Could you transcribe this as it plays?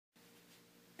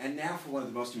And now for one of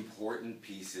the most important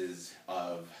pieces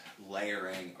of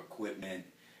layering equipment.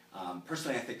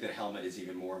 Personally, I think that a helmet is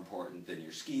even more important than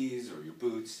your skis or your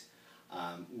boots.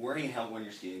 Wearing a helmet when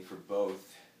you're skiing for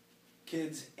both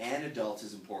kids and adults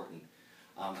is important.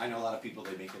 I know a lot of people,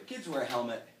 they make their kids wear a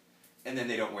helmet and then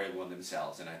they don't wear one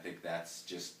themselves, and I think that's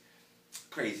just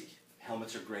crazy.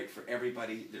 Helmets are great for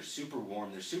everybody. They're super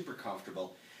warm, they're super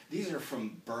comfortable. These are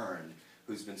from Byrne,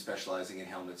 who's been specializing in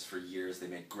helmets for years. They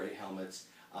make great helmets.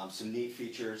 Some neat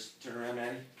features. Turn around,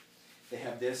 Maddie. They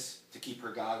have this to keep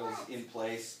her goggles in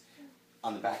place.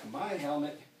 On the back of my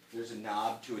helmet, there's a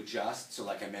knob to adjust. So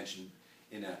like I mentioned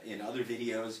in other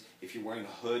videos, if you're wearing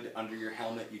a hood under your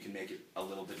helmet, you can make it a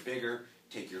little bit bigger,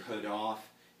 take your hood off,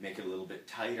 make it a little bit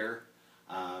tighter.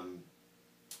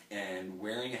 And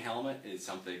wearing a helmet is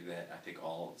something that I think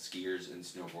all skiers and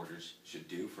snowboarders should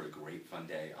do for a great fun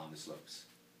day on the slopes.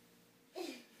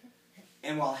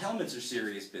 And while helmets are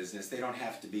serious business, they don't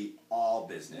have to be all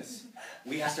business.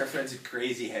 We asked our friends at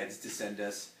Crazy Heads to send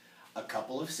us a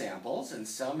couple of samples, and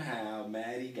somehow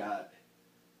Maddie got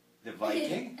the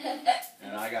Viking,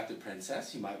 and I got the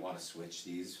Princess. You might want to switch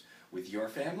these with your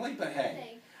family, but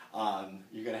hey,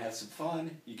 you're going to have some fun.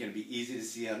 You're going to be easy to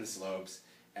see on the slopes,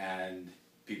 and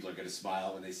people are going to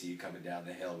smile when they see you coming down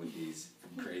the hill with these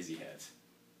from Crazy Heads.